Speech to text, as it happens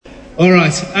All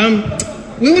right.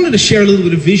 We wanted to share a little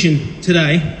bit of vision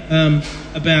today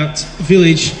about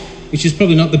Village, which is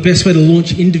probably not the best way to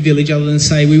launch into Village other than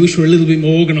say we wish we were a little bit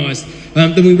more organised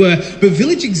than we were. But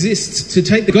Village exists to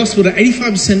take the gospel to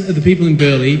 85% of the people in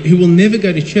Burleigh who will never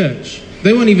go to church.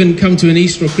 They won't even come to an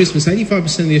Easter or Christmas.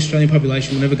 85% of the Australian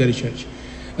population will never go to church.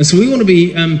 And so we want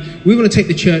to take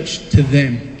the church to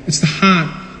them. It's the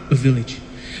heart of Village.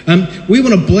 We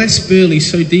want to bless Burleigh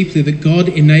so deeply that God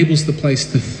enables the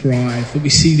place to thrive, that we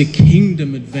see the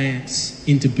kingdom advance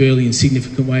into Burleigh in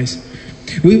significant ways.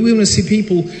 We want to see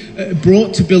people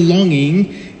brought to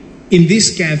belonging in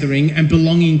this gathering and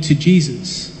belonging to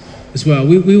Jesus as well.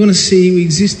 We want to see we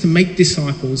exist to make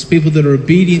disciples, people that are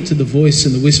obedient to the voice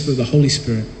and the whisper of the Holy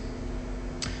Spirit.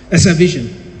 That's our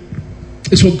vision.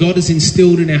 It's what God has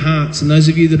instilled in our hearts. And those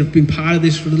of you that have been part of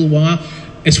this for a little while,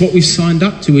 it's what we've signed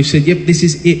up to. We've said, yep, this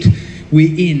is it. We're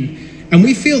in. And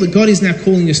we feel that God is now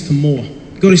calling us to more.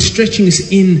 God is stretching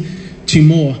us in to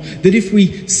more. That if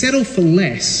we settle for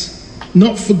less,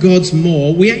 not for God's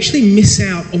more, we actually miss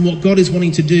out on what God is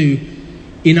wanting to do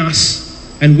in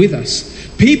us and with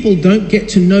us. People don't get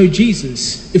to know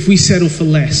Jesus if we settle for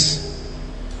less,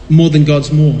 more than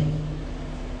God's more.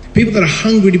 People that are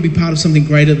hungry to be part of something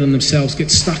greater than themselves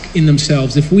get stuck in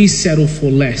themselves if we settle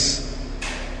for less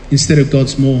instead of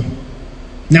God's more.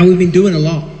 Now, we've been doing a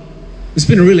lot. It's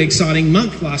been a really exciting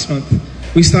month last month.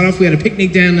 We started off, we had a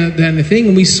picnic down the thing,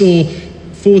 and we saw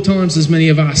 4 times as many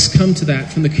of us come to that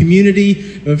from the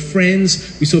community of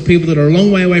friends. We saw people that are a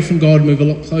long way away from God move a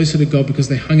lot closer to God because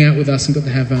they hung out with us and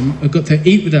got to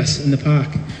eat with us in the park.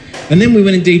 And then we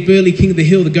went and did Burleigh King of the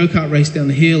Hill, the go-kart race down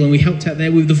the hill, and we helped out there.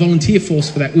 We were the volunteer force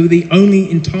for that. We were the only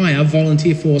entire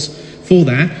volunteer force for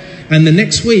that. And the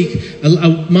next week,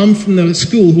 a mum from the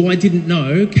school who I didn't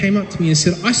know came up to me and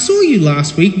said, I saw you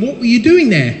last week. What were you doing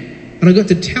there? And I got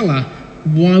to tell her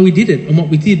why we did it and what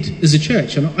we did as a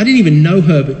church. And I didn't even know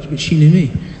her, but she knew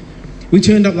me. We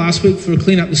turned up last week for a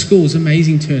clean up the school. It was an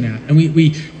amazing turnout. And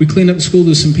we cleaned up the school.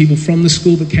 There were some people from the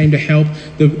school that came to help.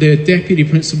 The deputy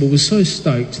principal was so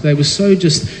stoked. They were so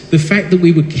just, the fact that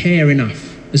we would care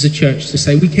enough as a church to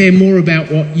say, we care more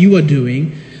about what you are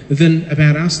doing than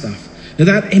about our stuff. Now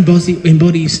that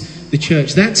embodies the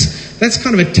church. That's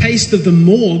kind of a taste of the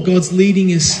more God's leading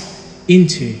us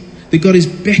into. That God is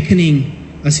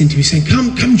beckoning us into. He's saying,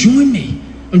 come join me.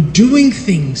 I'm doing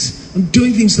things and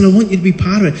I want you to be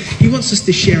part of it. He wants us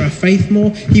to share our faith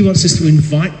more. He wants us to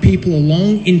invite people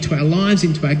along into our lives,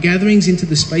 into our gatherings, into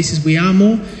the spaces we are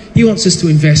more. He wants us to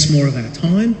invest more of our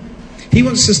time. He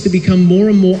wants us to become more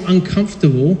and more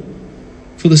uncomfortable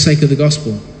for the sake of the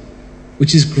gospel,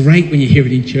 which is great when you hear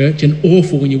it in church and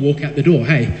awful when you walk out the door.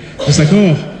 Hey, it's like,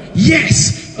 oh,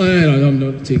 yes! I'm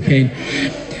not too keen.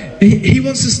 He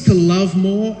wants us to love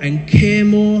more and care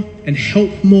more and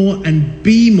help more and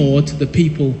be more to the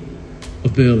people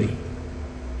of Burleigh.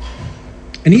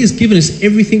 And he has given us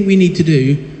everything we need to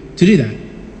do that.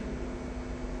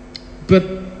 But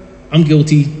I'm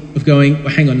guilty of going,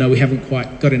 well, hang on, no, we haven't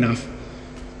quite got enough.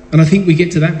 And I think we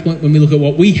get to that point when we look at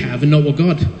what we have and not what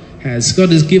God has. God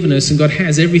has given us and God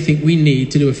has everything we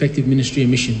need to do effective ministry and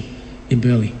mission in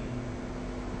Burleigh.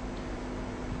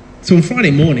 So on Friday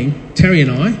morning, Terry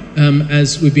and I,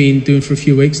 as we've been doing for a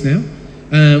few weeks now,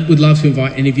 would love to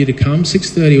invite any of you to come.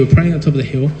 6:30, we're praying on top of the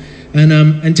hill.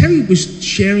 And Terry was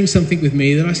sharing something with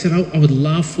me that I said, I would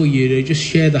love for you to just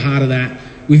share the heart of that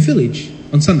with Village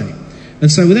on Sunday.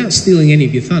 And so without stealing any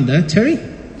of your thunder, Terry, do you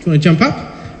want to jump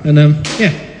up? And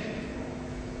yeah.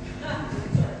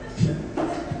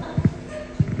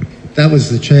 That was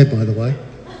the chair, by the way.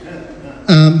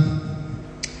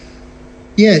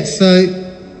 So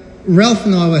Ralph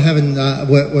and I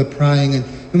were praying,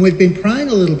 and we've been praying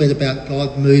a little bit about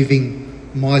God moving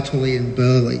mightily in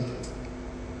Burleigh.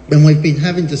 And we've been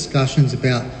having discussions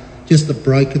about just the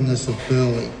brokenness of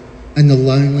Burleigh and the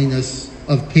loneliness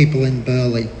of people in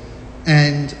Burleigh.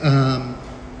 And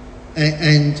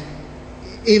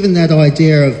even that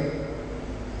idea of,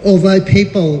 although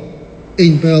people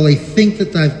in Burleigh think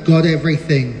that they've got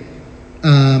everything,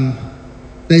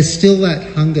 there's still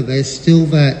that hunger, there's still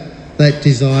that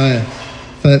desire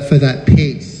for that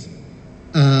peace.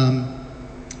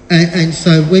 And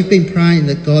so we've been praying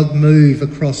that God move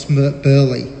across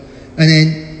Burleigh. And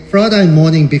then Friday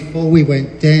morning before I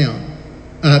went down,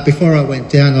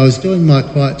 I was doing my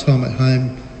quiet time at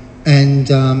home, and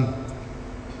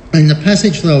the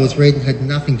passage that I was reading had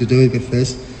nothing to do with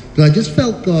this, but I just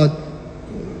felt God,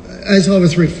 as I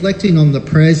was reflecting on the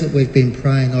prayers that we've been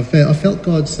praying, I felt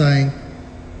God saying,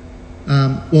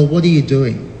 well, what are you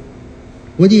doing?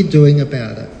 What are you doing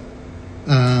about it?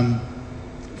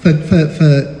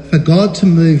 For God to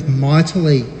move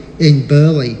mightily in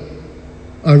Burleigh,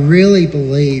 I really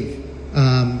believe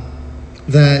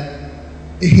that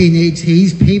he needs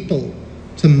his people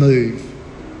to move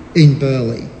in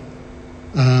Burleigh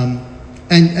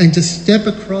and to step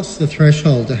across the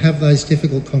threshold, to have those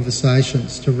difficult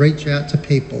conversations, to reach out to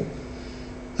people,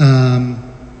 to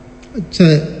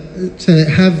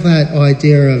have that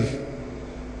idea of,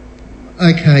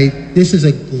 okay, this is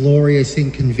a glorious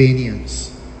inconvenience,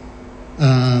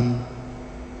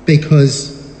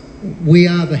 because we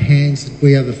are the hands,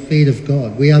 we are the feet of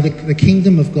God. We are the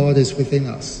kingdom of God is within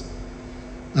us.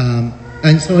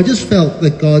 And so I just felt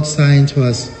that God saying to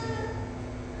us,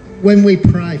 when we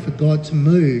pray for God to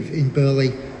move in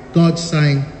Burleigh, God's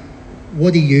saying,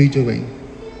 what are you doing?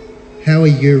 How are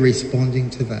you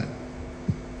responding to that?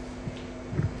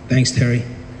 Thanks, Terry.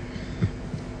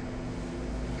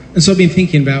 And so I've been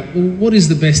thinking about, well, what is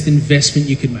the best investment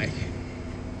you could make?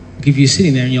 If you're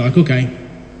sitting there and you're like, okay,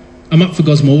 I'm up for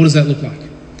God's more, what does that look like?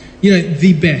 You know,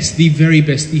 the best, the very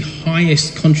best, the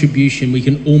highest contribution we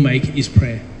can all make is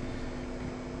prayer.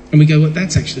 And we go, well,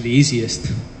 that's actually the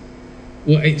easiest.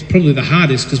 Well, it's probably the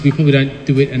hardest because we probably don't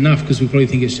do it enough because we probably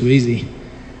think it's too easy.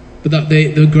 But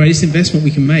the greatest investment we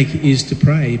can make is to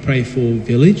pray. Pray for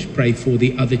Village, pray for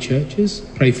the other churches,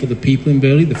 pray for the people in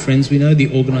Burleigh, the friends we know,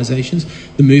 the organisations,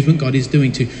 the movement God is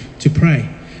doing to pray.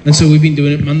 And so we've been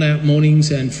doing it Monday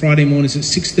mornings and Friday mornings at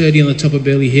 6:30 on the top of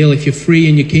Burleigh Hill. If you're free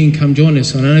and you're keen, come join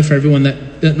us. I know for everyone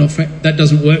that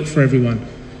doesn't work for everyone.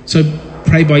 So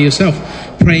pray by yourself.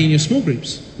 Pray in your small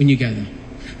groups when you gather.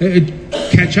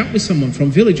 Catch up with someone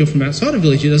from Village or from outside of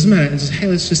Village, it doesn't matter, and just, hey,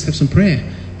 let's just have some prayer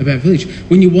about Village.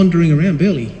 When you're wandering around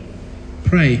Burleigh,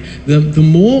 pray. The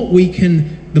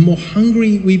more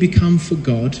hungry we become for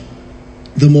God,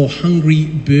 the more hungry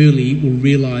Burleigh will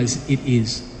realise it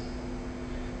is.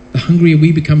 The hungrier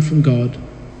we become from God,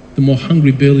 the more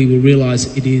hungry Burleigh will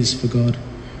realise it is for God.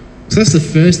 So that's the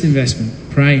first investment,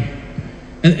 pray.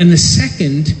 And the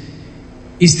second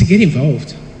is to get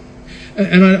involved.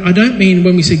 And I don't mean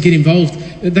when we say get involved,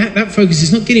 that focus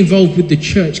is not get involved with the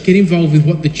church, get involved with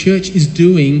what the church is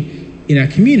doing in our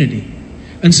community.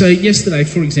 And so yesterday,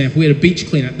 for example, we had a beach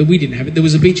cleanup that we didn't have it. There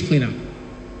was a beach cleanup.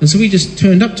 And so we just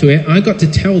turned up to it. I got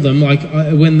to tell them,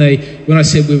 when I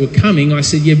said we were coming, I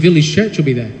said, yeah, Village Church will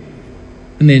be there.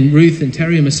 And then Ruth and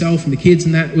Terry and myself and the kids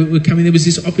and that were coming. There was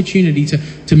this opportunity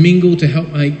to mingle, to help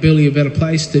make Burleigh a better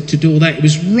place, to do all that. It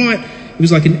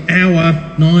was like an hour,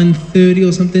 9:30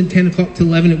 or something, 10 o'clock to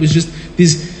 11. It was just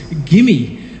this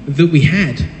gimme that we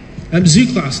had.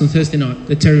 Zoo class on Thursday night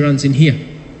that Terry runs in here.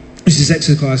 This is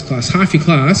exercise class. Half your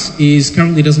class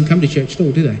currently doesn't come to church at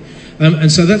all, do they?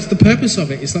 And so that's the purpose of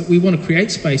it. It's like we want to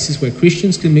create spaces where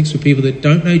Christians can mix with people that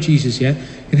don't know Jesus yet,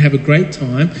 can have a great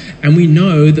time, and we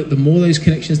know that the more those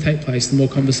connections take place, the more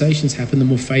conversations happen, the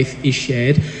more faith is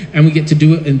shared, and we get to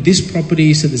do it in this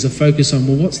property, so there's a focus on,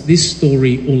 well, what's this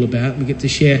story all about? We get to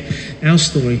share our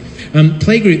story.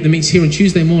 Playgroup that meets here on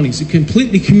Tuesday mornings, it's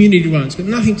completely community run, it's got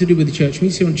nothing to do with the church,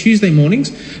 meets here on Tuesday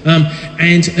mornings,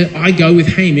 and I go with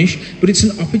Hamish, but it's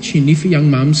an opportunity for young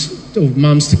mums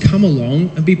to come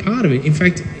along and be part of it. In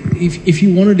fact, if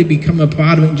you wanted to become a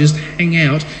part of it and just hang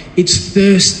out, it's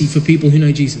thirsty for people who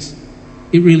know Jesus.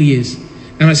 It really is.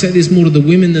 And I say there's more to the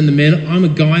women than the men. I'm a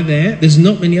guy there. There's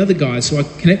not many other guys, so I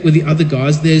connect with the other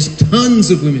guys. There's tons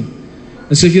of women.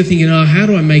 And so if you're thinking, how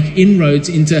do I make inroads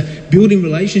into building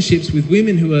relationships with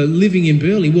women who are living in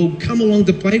Burleigh? Well, come along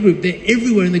to Playgroup. They're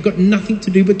everywhere and they've got nothing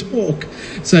to do but talk.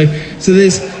 So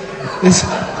there's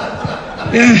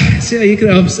yeah, see,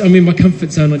 I'm in my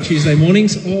comfort zone on Tuesday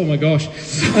mornings. Oh my gosh.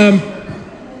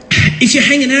 If you're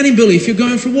hanging out in Burleigh, if you're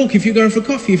going for a walk, if you're going for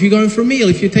coffee, if you're going for a meal,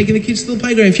 if you're taking the kids to the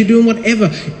playground, if you're doing whatever,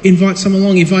 invite someone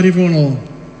along, invite everyone along.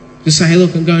 Just say, hey,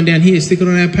 look, I'm going down here, stick it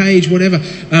on our page, whatever.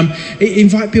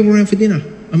 Invite people around for dinner.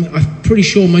 I'm pretty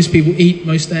sure most people eat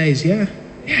most days, yeah?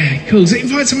 Yeah, cool. So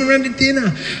invite someone around to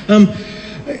dinner.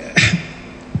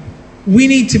 We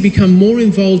need to become more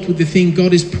involved with the thing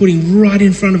God is putting right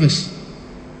in front of us.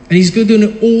 And He's good doing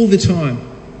it all the time.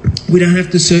 We don't have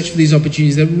to search for these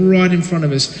opportunities. They're right in front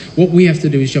of us. What we have to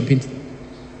do is jump into them.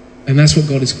 And that's what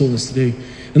God has called us to do.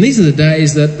 And these are the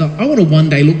days that I want to one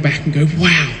day look back and go,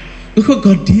 wow, look what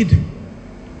God did.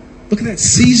 Look at that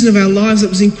season of our lives. That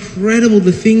was incredible,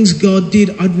 the things God did.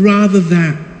 I'd rather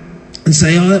that. And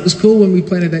say, that was cool when we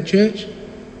planted that church.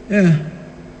 Yeah.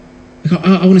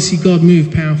 I want to see God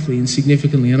move powerfully and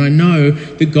significantly. And I know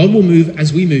that God will move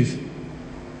as we move.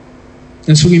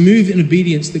 And so we move in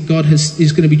obedience that God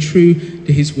is going to be true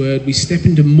to His word. We step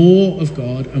into more of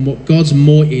God and what God's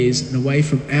more is, and away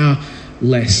from our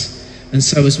less. And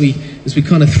so as we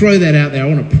kind of throw that out there, I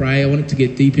want to pray. I want it to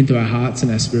get deep into our hearts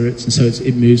and our spirits. And so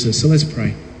it moves us. So let's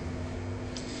pray.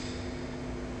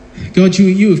 God,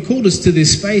 you have called us to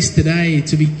this space today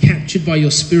to be captured by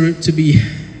your Spirit, to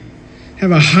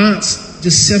have our hearts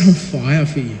just set on fire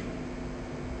for you,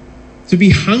 to be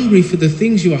hungry for the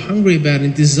things you are hungry about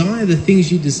and desire the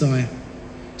things you desire,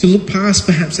 to look past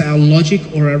perhaps our logic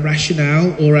or our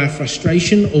rationale or our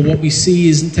frustration or what we see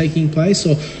isn't taking place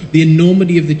or the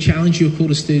enormity of the challenge you have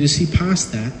called us to see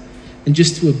past that and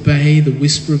just to obey the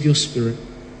whisper of your Spirit,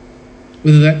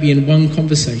 whether that be in one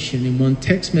conversation, in one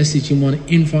text message, in one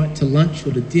invite to lunch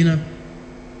or to dinner,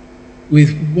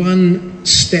 with one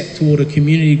step toward a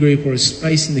community group or a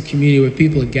space in the community where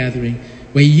people are gathering,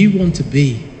 where you want to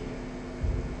be.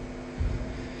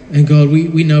 And God,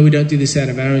 we know we don't do this out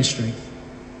of our own strength.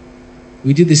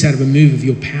 We did this out of a move of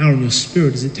your power and your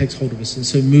Spirit as it takes hold of us. And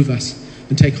so move us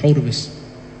and take hold of us.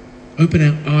 Open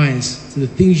our eyes to the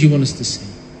things you want us to see.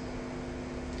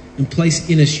 And place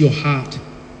in us your heart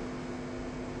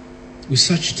with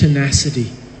such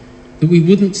tenacity that we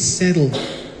wouldn't settle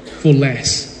for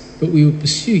less, but we would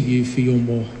pursue you for your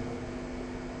more.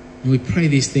 And we pray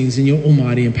these things in your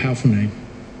almighty and powerful name.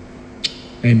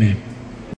 Amen.